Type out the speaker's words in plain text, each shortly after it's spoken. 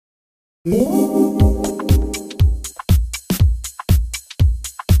Hello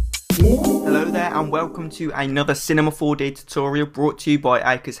there and welcome to another Cinema 4D tutorial brought to you by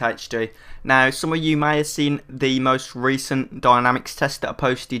AcrezHD. Now, some of you may have seen the most recent dynamics test that I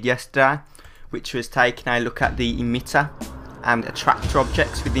posted yesterday, which was taking a look at the emitter and attractor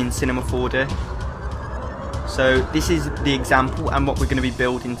objects within Cinema 4D. So this is the example and what we're going to be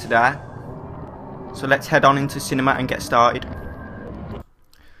building today. So let's head on into Cinema and get started.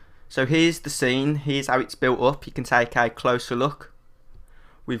 So here's the scene, here's how it's built up. You can take a closer look.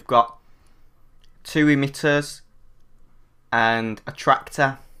 We've got two emitters and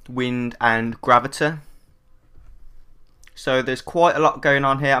attractor, wind and gravity. So there's quite a lot going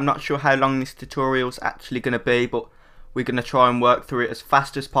on here. I'm not sure how long this tutorial is actually going to be, but we're going to try and work through it as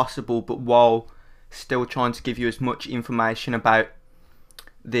fast as possible, but while still trying to give you as much information about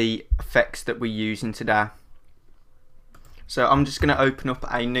the effects that we're using today. So I'm just going to open up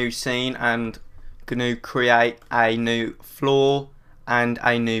a new scene and going to create a new floor and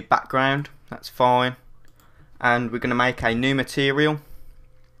a new background. That's fine. And we're going to make a new material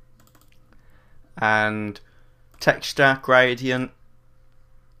and texture, gradient.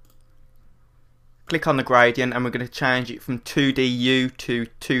 Click on the gradient and we're going to change it from 2DU to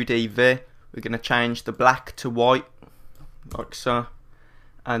 2DV. We're going to change the black to white, like so,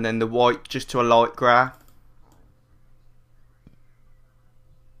 and then the white just to a light grey.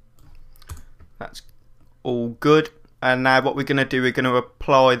 That's all good. And now what we're going to do, we're going to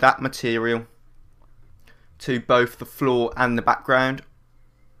apply that material to both the floor and the background,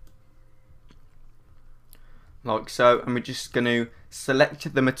 like so. And we're just going to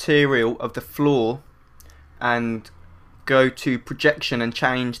select the material of the floor and go to projection and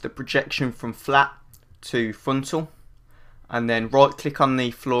change the projection from flat to frontal, and then right click on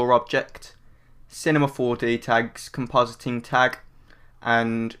the floor object, Cinema 4D tags, compositing tag,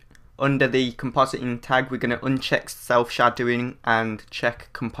 and under the compositing tag we're going to uncheck self-shadowing and check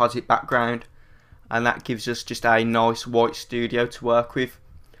composite background, and that gives us just a nice white studio to work with.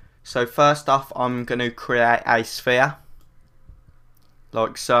 So first off, I'm going to create a sphere,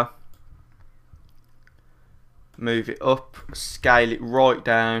 like so. Move it up, scale it right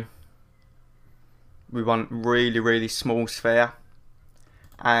down. We want really small sphere,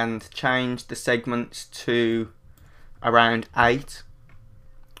 and change the segments to around 8.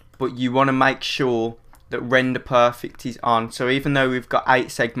 But you want to make sure that render perfect is on. So even though we've got 8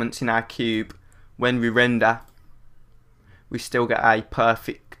 segments in our cube, when we render we still get a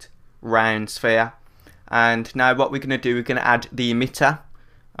perfect round sphere. And now what we're going to do, we're going to add the emitter,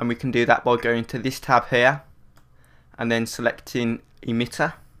 and we can do that by going to this tab here and then selecting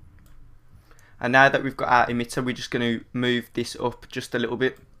emitter. And now that we've got our emitter, we're just going to move this up just a little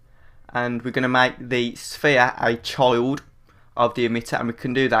bit, and we're going to make the sphere a child of the emitter. And we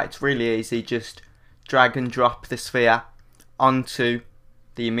can do that, it's really easy, just drag and drop the sphere onto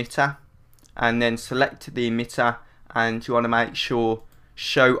the emitter and then select the emitter, and you want to make sure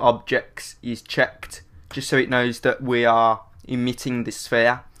show objects is checked just so it knows that we are emitting the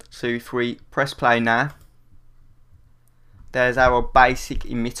sphere. So if we press play now, there's our basic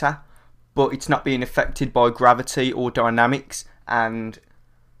emitter, but it's not being affected by gravity or dynamics. And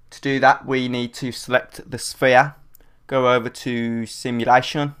to do that we need to select the sphere, go over to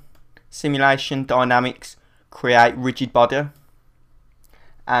simulation, dynamics, create rigid body,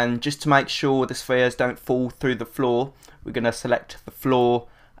 and just to make sure the spheres don't fall through the floor, we're going to select the floor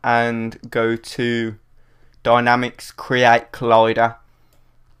and go to dynamics, create collider.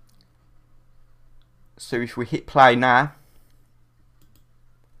 So if we hit play now,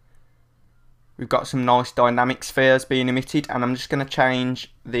 we've got some nice dynamic spheres being emitted, and I'm just going to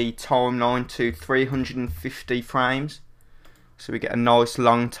change the timeline to 350 frames so we get a nice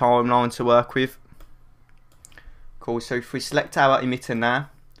long timeline to work with. Cool. So if we select our emitter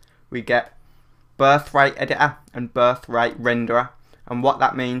now, we get birth rate editor and birth rate renderer, and what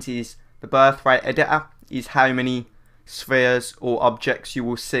that means is the birth rate editor is how many spheres or objects you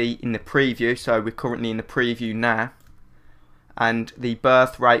will see in the preview. So we're currently in the preview now, and the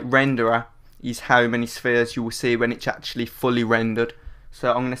birth rate renderer is how many spheres you will see when it's actually fully rendered.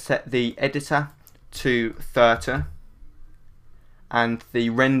 So I'm going to set the editor to 30 and the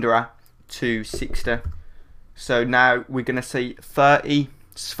renderer to 60. So now we're going to see 30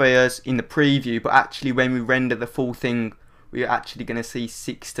 spheres in the preview, but actually when we render the full thing we're actually going to see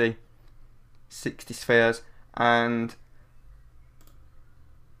 60 spheres. And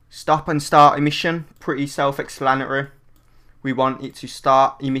stop and start emission, pretty self-explanatory. We want it to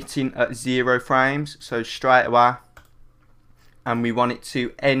start emitting at 0 frames, so straight away, and we want it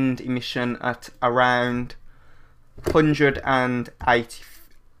to end emission at around 180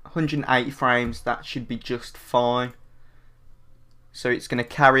 180 frames, that should be just fine. So it's going to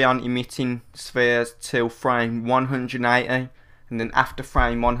carry on emitting spheres till frame 180, and then after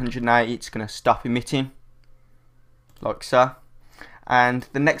frame 180 it's going to stop emitting, like so. And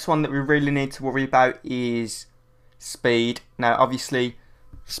the next one that we really need to worry about is speed. Now obviously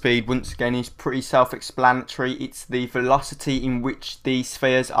speed, once again, is pretty self-explanatory. It's the velocity in which these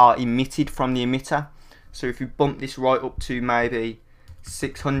spheres are emitted from the emitter. So if you bump this right up to maybe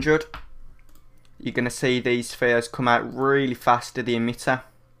 600, you're going to see these spheres come out really fast to the emitter,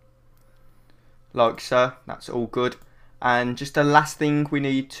 like so. That's all good. And just the last thing we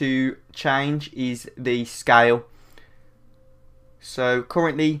need to change is the scale. So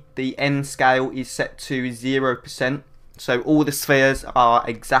currently the N scale is set to 0%, so all the spheres are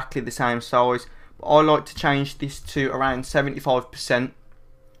exactly the same size, but I like to change this to around 75%.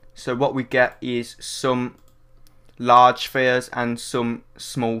 So what we get is some large spheres and some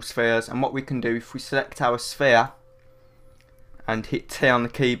small spheres, and what we can do, if we select our sphere and hit T on the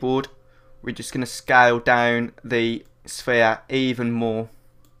keyboard, we're just going to scale down the sphere even more,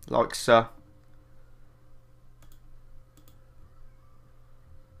 like so.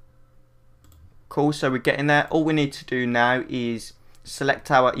 Cool, so we're getting there. All we need to do now is select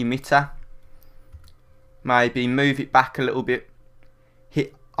our emitter, maybe move it back a little bit,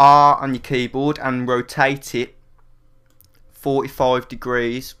 hit R on your keyboard and rotate it 45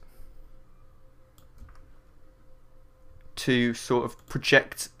 degrees to sort of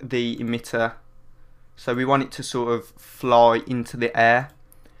project the emitter. So we want it to sort of fly into the air,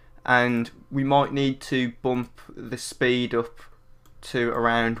 and we might need to bump the speed up to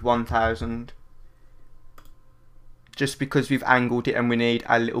around 1000, just because we've angled it and we need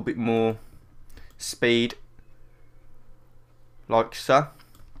a little bit more speed, like so.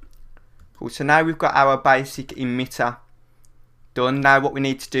 Cool, so now we've got our basic emitter done. Now what we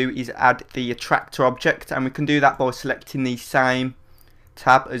need to do is add the attractor object, and we can do that by selecting the same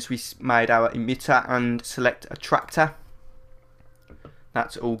tab as we made our emitter and select attractor.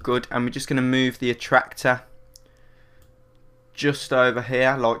 That's all good, and we're just going to move the attractor just over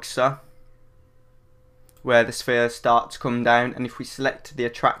here, like so, where the spheres start to come down. And if we select the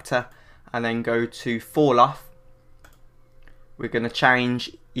attractor and then go to fall off, we're going to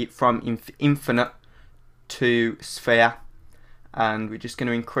change it from infinite to sphere, and we're just going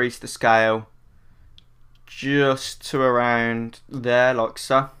to increase the scale just to around there, like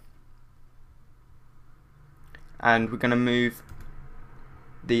so. And we're going to move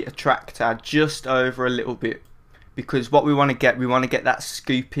the attractor just over a little bit, because what we want to get that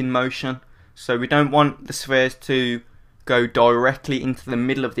scooping motion. So we don't want the spheres to go directly into the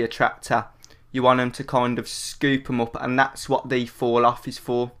middle of the attractor. You want them to kind of scoop them up, and that's what the fall off is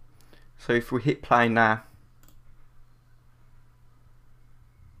for. So if we hit play now,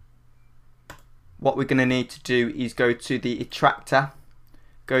 what we're going to need to do is go to the attractor,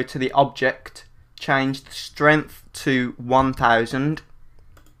 go to the object, change the strength to 1000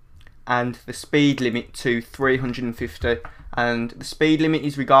 and the speed limit to 350. And the speed limit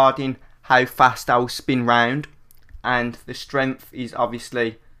is regarding how fast I'll spin round, and the strength is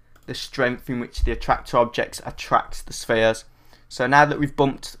obviously the strength in which the attractor objects attracts the spheres. So now that we've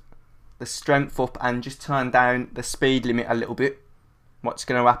bumped the strength up and just turned down the speed limit a little bit, what's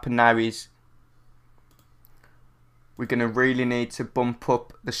going to happen now is we're going to really need to bump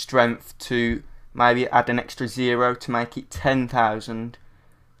up the strength to maybe add an extra 0 to make it 10,000.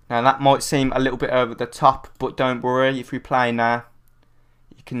 Now that might seem a little bit over the top, but don't worry, if we play now,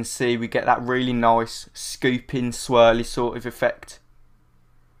 you can see we get that really nice scooping, swirly sort of effect.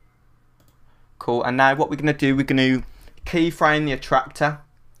 Cool, and now what we're going to do, we're going to keyframe the attractor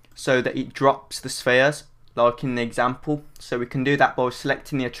so that it drops the spheres, like in the example. So we can do that by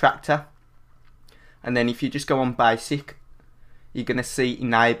selecting the attractor, and then if you just go on basic, you're going to see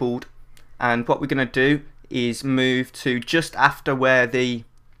enabled. And what we're going to do is move to just after where the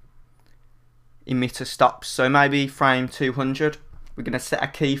emitter stops, so maybe frame 200. We're going to set a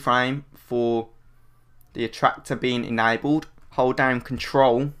keyframe for the attractor being enabled, hold down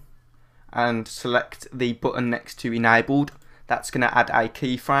Control and select the button next to enabled. That's going to add a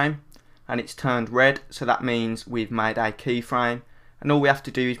keyframe, and it's turned red, so that means we've made a keyframe. And all we have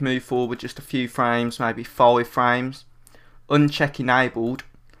to do is move forward just a few frames, maybe 5 frames, uncheck enabled,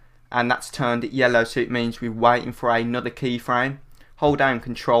 and that's turned it yellow, so it means we're waiting for another keyframe. Hold down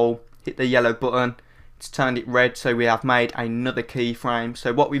Control, hit the yellow button, it's turned it red, so we have made another keyframe.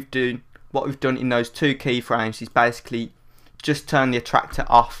 So what we've done in those 2 keyframes is basically just turn the attractor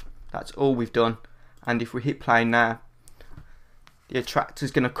off. That's all we've done. And if we hit play now, the attractor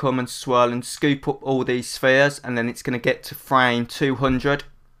is going to come and swirl and scoop up all these spheres, and then it's going to get to frame 200,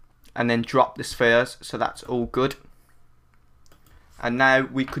 and then drop the spheres, so that's all good. And now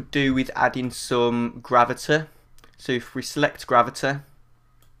we could do with adding some gravity. So if we select gravity,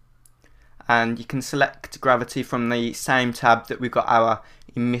 and you can select gravity from the same tab that we've got our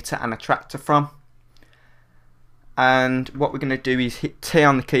emitter and attractor from. And what we're going to do is hit T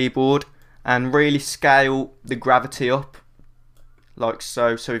on the keyboard and really scale the gravity up, like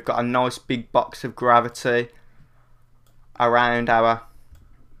so. So we've got a nice big box of gravity around our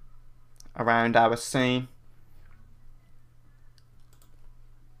scene.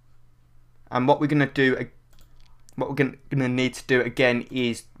 And what we're going to do, what we're going to need to do again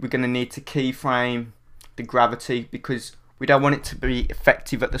is we're going to need to keyframe the gravity, because we don't want it to be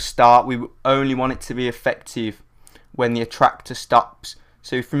effective at the start. We only want it to be effective when the attractor stops.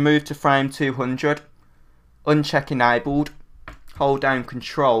 So if we move to frame 200, uncheck enabled, hold down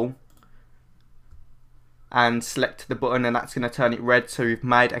Control and select the button, and that's going to turn it red. So we've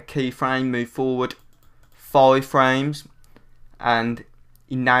made a keyframe, move forward 5 frames and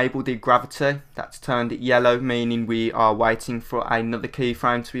enable the gravity. That's turned it yellow, meaning we are waiting for another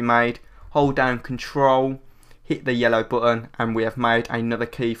keyframe to be made. Hold down Control, hit the yellow button, and we have made another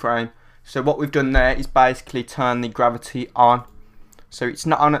keyframe. So what we've done there is basically turn the gravity on. So it's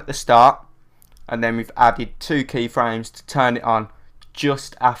not on at the start, and then we've added 2 keyframes to turn it on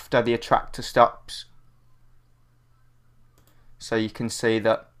just after the attractor stops. So you can see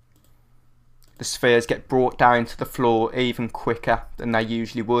that the spheres get brought down to the floor even quicker than they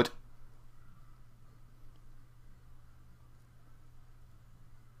usually would.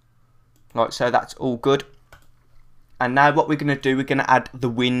 Like so, that's all good. And now what we're going to do, we're going to add the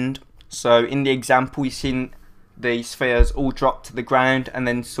wind. So in the example, you've seen the spheres all drop to the ground and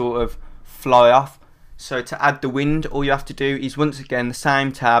then sort of fly off. So to add the wind, all you have to do is once again the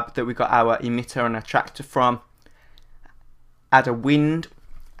same tab that we got our emitter and attractor from. Add a wind,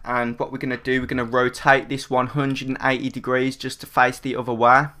 and what we're going to do, we're going to rotate this 180 degrees just to face the other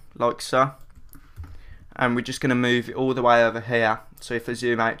way, like so. And we're just going to move it all the way over here. So if I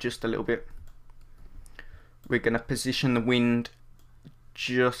zoom out just a little bit, we're going to position the wind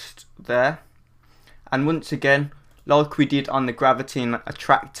just there. And once again, like we did on the gravity and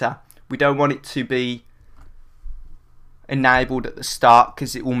attractor, we don't want it to be enabled at the start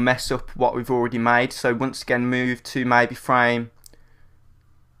because it will mess up what we've already made. So once again, move to maybe frame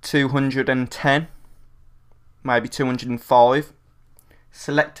 210, maybe 205,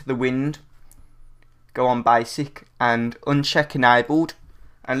 select the wind, go on basic and uncheck enabled,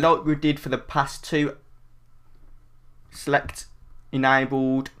 and like we did for the past 2, select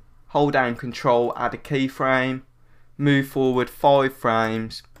enabled, hold down Control, add a keyframe, move forward 5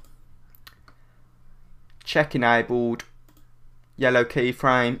 frames, check enabled, yellow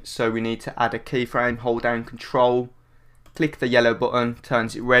keyframe, so we need to add a keyframe, hold down Control, click the yellow button,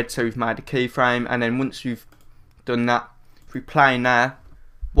 turns it red, so we've made a keyframe. And then once we've done that, if we play now,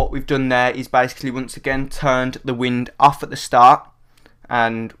 what we've done there is basically once again turned the wind off at the start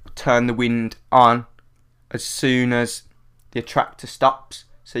and turn the wind on as soon as the attractor stops.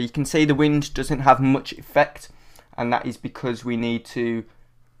 So you can see the wind doesn't have much effect, and that is because we need to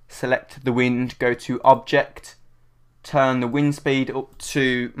select the wind, go to Object, turn the wind speed up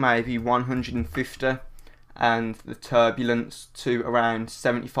to maybe 150 and the turbulence to around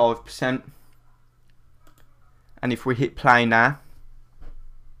 75%. And if we hit play now,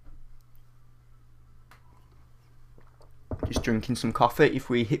 just drinking some coffee, if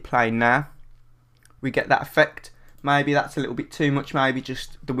we hit play now, we get that effect. Maybe that's a little bit too much, maybe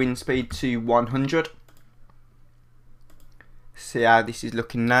just the wind speed to 100. See how this is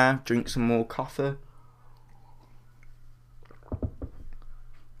looking now, drink some more coffee.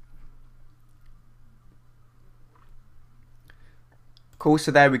 Cool,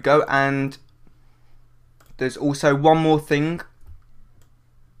 so there we go. And there's also one more thing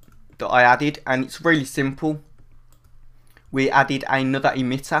that I added, and it's really simple. We added another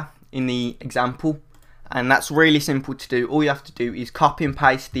emitter in the example, and that's really simple to do. All you have to do is copy and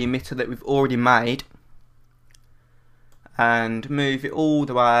paste the emitter that we've already made and move it all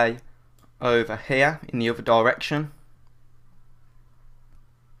the way over here in the other direction.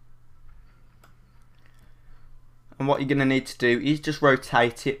 And what you're going to need to do is just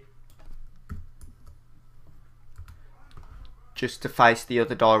rotate it just to face the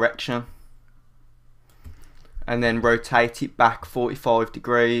other direction, and then rotate it back 45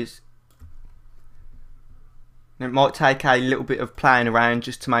 degrees. And it might take a little bit of playing around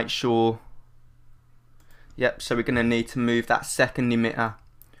just to make sure. Yep, so we're going to need to move that second emitter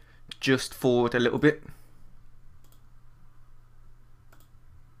just forward a little bit.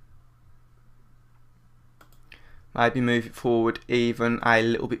 Maybe move it forward even a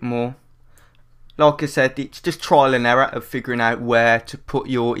little bit more. Like I said, it's just trial and error of figuring out where to put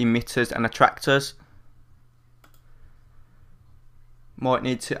your emitters and attractors. Might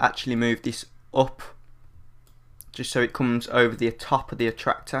need to actually move this up just so it comes over the top of the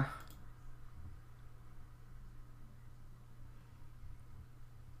attractor.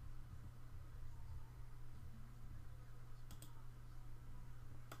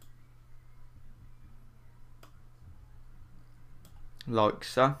 Like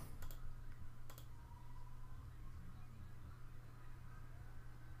so.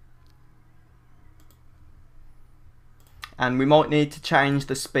 And we might need to change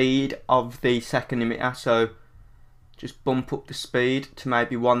the speed of the second emitter, so just bump up the speed to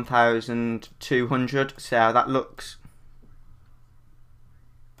maybe 1200, see how that looks.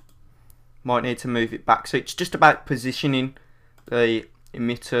 Might need to move it back, so it's just about positioning the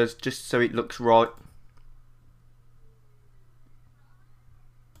emitters just so it looks right.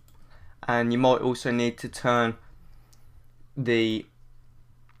 And you might also need to turn the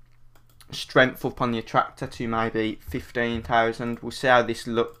strength up on the attractor to maybe 15,000. We'll see how this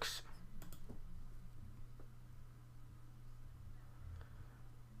looks.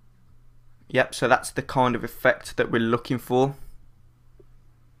 Yep, so that's the kind of effect that we're looking for.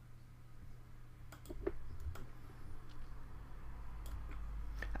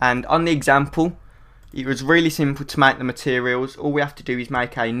 And on the example, it was really simple to make the materials. All we have to do is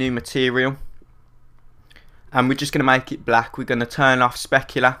make a new material, and we're just going to make it black. We're going to turn off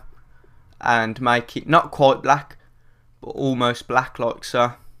specular and make it not quite black but almost black, like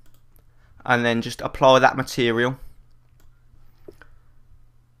so, and then just apply that material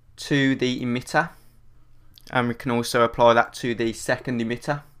to the emitter, and we can also apply that to the second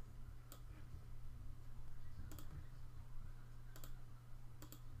emitter.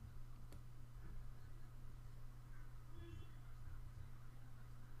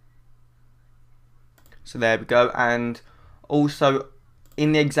 So there we go. And also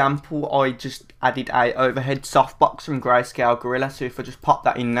in the example, I just added a overhead softbox from Grayscale Gorilla. So if I just pop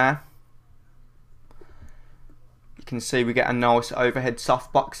that in there, you can see we get a nice overhead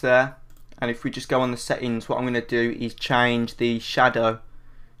softbox there. And if we just go on the settings, what I'm going to do is change the shadow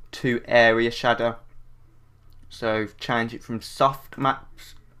to area shadow. So change it from soft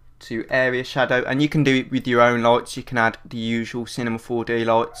maps to area shadow, and you can do it with your own lights. You can add the usual Cinema 4D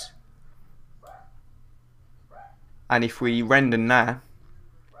lights. And if we render now,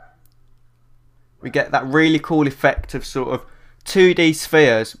 we get that really cool effect of sort of 2D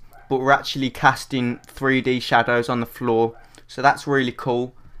spheres, but we're actually casting 3D shadows on the floor. So that's really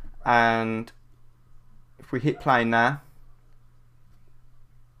cool. And if we hit play now,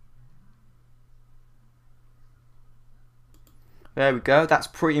 there we go. That's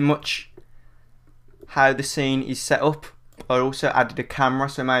pretty much how the scene is set up. I also added a camera,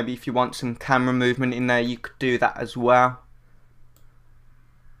 so maybe if you want some camera movement in there, you could do that as well.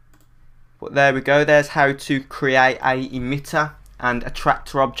 But there we go, there's how to create a emitter and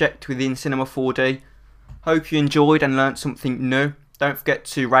attractor object within Cinema 4D. Hope you enjoyed and learnt something new. Don't forget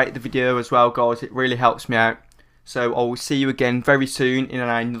to rate the video as well, guys, it really helps me out. So I will see you again very soon in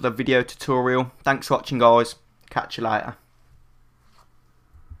another video tutorial. Thanks for watching, guys. Catch you later.